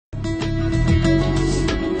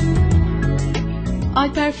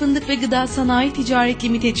Alper Fındık ve Gıda Sanayi Ticaret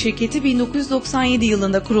Limited şirketi 1997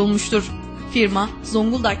 yılında kurulmuştur. Firma,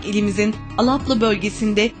 Zonguldak ilimizin Alaplı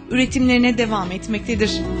bölgesinde üretimlerine devam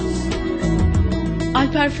etmektedir.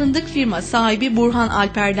 Alper Fındık firma sahibi Burhan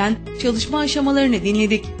Alper'den çalışma aşamalarını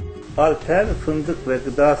dinledik. Alper Fındık ve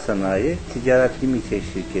Gıda Sanayi Ticaret Limited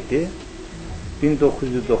şirketi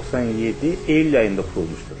 1997 Eylül ayında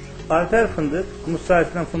kurulmuştur. Alper Fındık,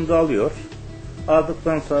 müsaadesinden fındığı alıyor.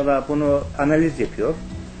 Aldıktan sonra bunu analiz yapıyor.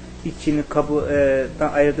 İçini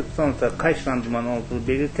kabuktan ayırdıktan sonra kaç randıman olduğunu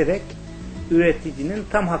belirterek üreticinin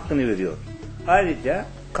tam hakkını veriyor. Ayrıca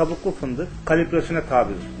kabuklu fındık kalibrasyona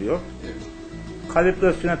tabi tutuluyor.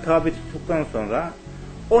 Kalibrasyona tabi tuttuktan sonra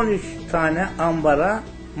 13 tane ambara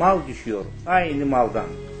mal düşüyor. Aynı maldan.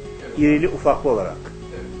 İrili ufaklı olarak.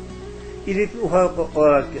 İrili ufaklı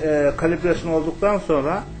olarak kalibrasyon olduktan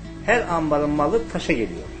sonra her ambarın malı taşa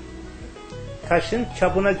geliyor. Taşın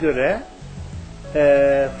çapına göre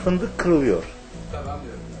fındık kırılıyor.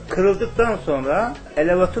 Kırıldıktan sonra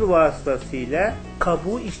elevatör vasıtasıyla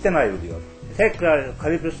kabuğu içten ayrılıyor. Tekrar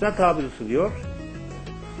kalibrasyona tabi tutuluyor.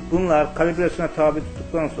 Bunlar kalibrasyona tabi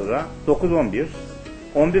tuttuktan sonra 9-11,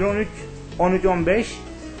 11-13, 13-15,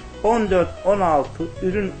 14-16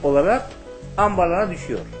 ürün olarak ambarlara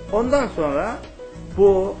düşüyor. Ondan sonra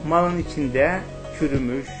bu malın içinde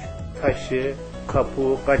çürümüş, taşı,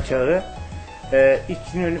 kabuğu, kaçağı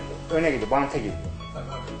içinin öne geliyor, banta geliyor.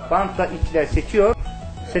 Bantla içler seçiyor.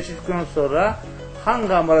 Seçildikten sonra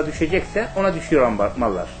hangi ambara düşecekse ona düşüyor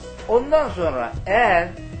mallar. Ondan sonra eğer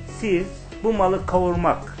siz bu malı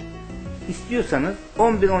kavurmak istiyorsanız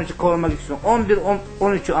 11-13 kavurmak istiyorsunuz.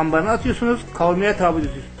 11-13'ü ambarına atıyorsunuz. Kavurmaya tabi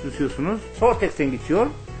tutuyorsunuz. Sortex'ten geçiyor.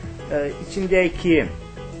 İçindeki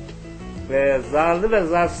zarlı ve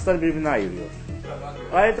zarsızları birbirine ayırıyor.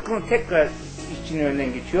 Ayırdıktan tekrar içinin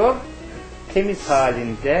önünden geçiyor. Temiz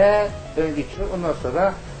halinde ön geçiyor. Ondan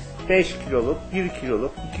sonra 5 kiloluk, 1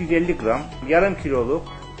 kiloluk, 250 gram, yarım kiloluk,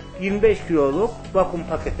 25 kiloluk vakum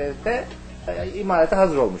paketlerde imalata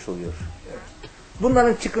hazır olmuş oluyor.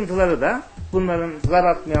 Bunların çıkıntıları da, bunların zar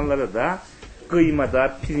atmayanları da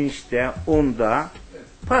kıymada, pirinçte, unda,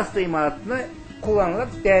 pasta imalatında kullanılarak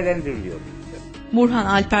değerlendiriliyor. Burhan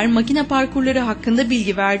Alper makine parkurları hakkında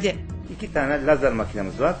bilgi verdi. 2 tane lazer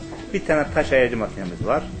makinemiz var, bir tane taş ayırıcı makinemiz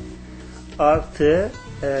var. Artı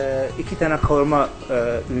 2 tane kavurma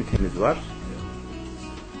ünitemiz var.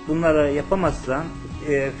 Bunları yapamazsan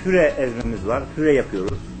füre ezmemiz var. Füre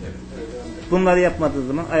yapıyoruz. Bunları yapmadığımız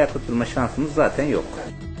zaman ayakta durma şansımız zaten yok.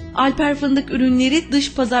 Alper Fındık ürünleri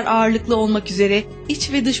dış pazar ağırlıklı olmak üzere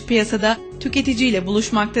iç ve dış piyasada tüketiciyle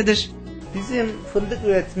buluşmaktadır. Bizim fındık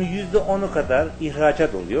üretimi %10'u kadar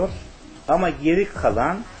ihracat oluyor. Ama geri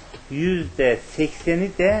kalan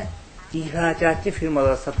 %80'i de ihracatçı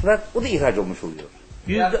firmalara satılarak o da ihraç olmuş oluyor.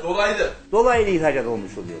 Yani dolaylı. Dolaylı ihracat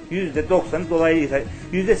olmuş oluyor. %90'ı dolaylı ihracat,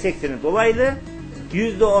 %80'i dolaylı,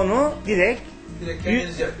 %10'u direkt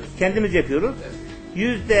kendimiz yapıyoruz.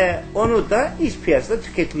 Evet. %10'u da iç piyasada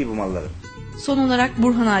tüketiliyor bu malların. Son olarak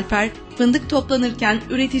Burhan Alper, fındık toplanırken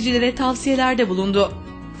üreticilere tavsiyelerde bulundu.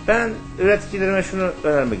 Ben üreticilerime şunu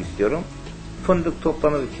önermek istiyorum. Fındık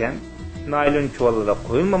toplanırken naylon çuvallara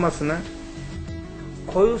koyulmamasını,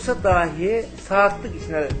 koyulsa dahi saatlik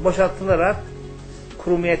içine boşaltılarak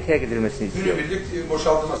kurumaya terk edilmesini istiyorum. Günübirlik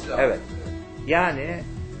boşaltılması lazım. Evet. Yani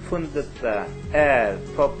fındıkta eğer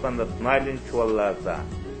toplanıp naylon çuvallarda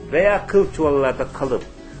veya kıl çuvallarda kalıp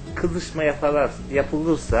kızışma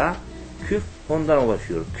yapılırsa küf ondan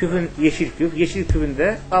oluşuyor. Küfün yeşil küf, yeşil küfün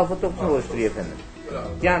de alfa toksini oluşturuyor efendim. Bravo.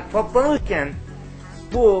 Yani toplanırken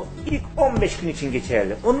bu ilk 15 gün için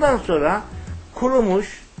geçerli. Ondan sonra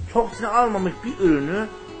kurumuş, toksini almamış bir ürünü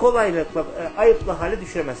kolaylıkla ayıplı hale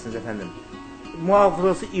düşüremezsiniz efendim.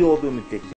 Muhafazası iyi olduğu müddetçe.